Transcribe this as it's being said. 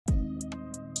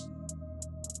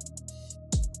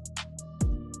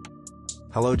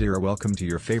Hello dear, welcome to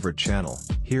your favorite channel.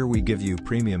 Here we give you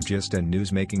premium gist and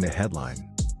news making the headline.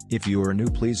 If you are new,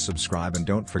 please subscribe and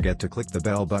don't forget to click the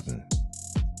bell button.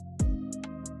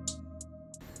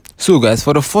 So guys,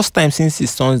 for the first time since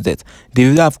his son's death,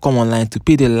 Davido have come online to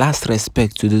pay the last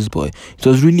respect to this boy. It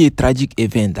was really a tragic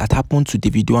event that happened to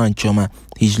Davido and Chioma,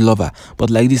 his lover.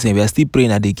 But like this, we are still praying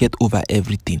that they get over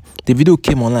everything. Davido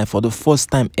came online for the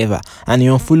first time ever and he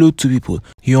unfollowed two people.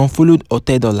 He unfollowed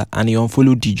Otedola and he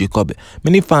unfollowed DJ Kobe.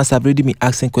 Many fans have already been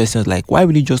asking questions like, why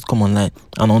will he just come online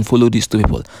and unfollow these two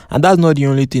people? And that's not the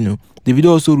only thing, no.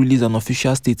 Davido also released an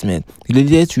official statement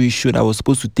related to his show that was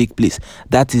supposed to take place,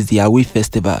 that is the Away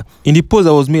Festival. In the post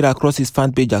that was made across his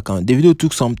fan page account, Davido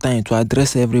took some time to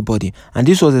address everybody, and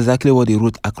this was exactly what they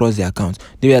wrote across the account.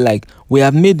 They were like, "We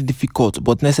have made the difficult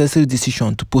but necessary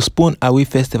decision to postpone Away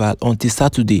Festival until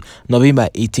Saturday, November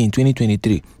 18,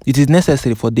 2023. It is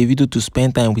necessary for Davido to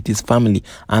spend time with his family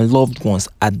and loved ones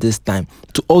at this time.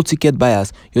 To all ticket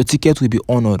buyers, your ticket will be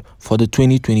honored for the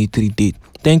 2023 date.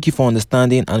 Thank you for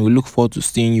understanding and we look forward to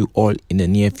seeing you all in the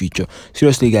near future."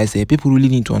 Seriously guys, people really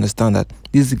need to understand that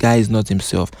this guy is not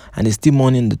himself and is still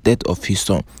mourning the death of his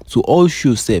son. So all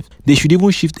shows safe. They should even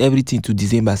shift everything to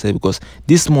December because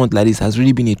this month like this has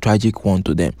really been a tragic one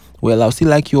to them. Well, I'll still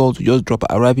like you all to just drop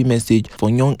a happy message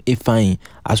for young Ifeanyi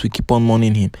as we keep on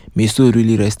mourning him. May so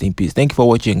really rest in peace. Thank you for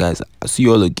watching guys. I'll see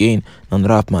you all again on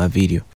my video.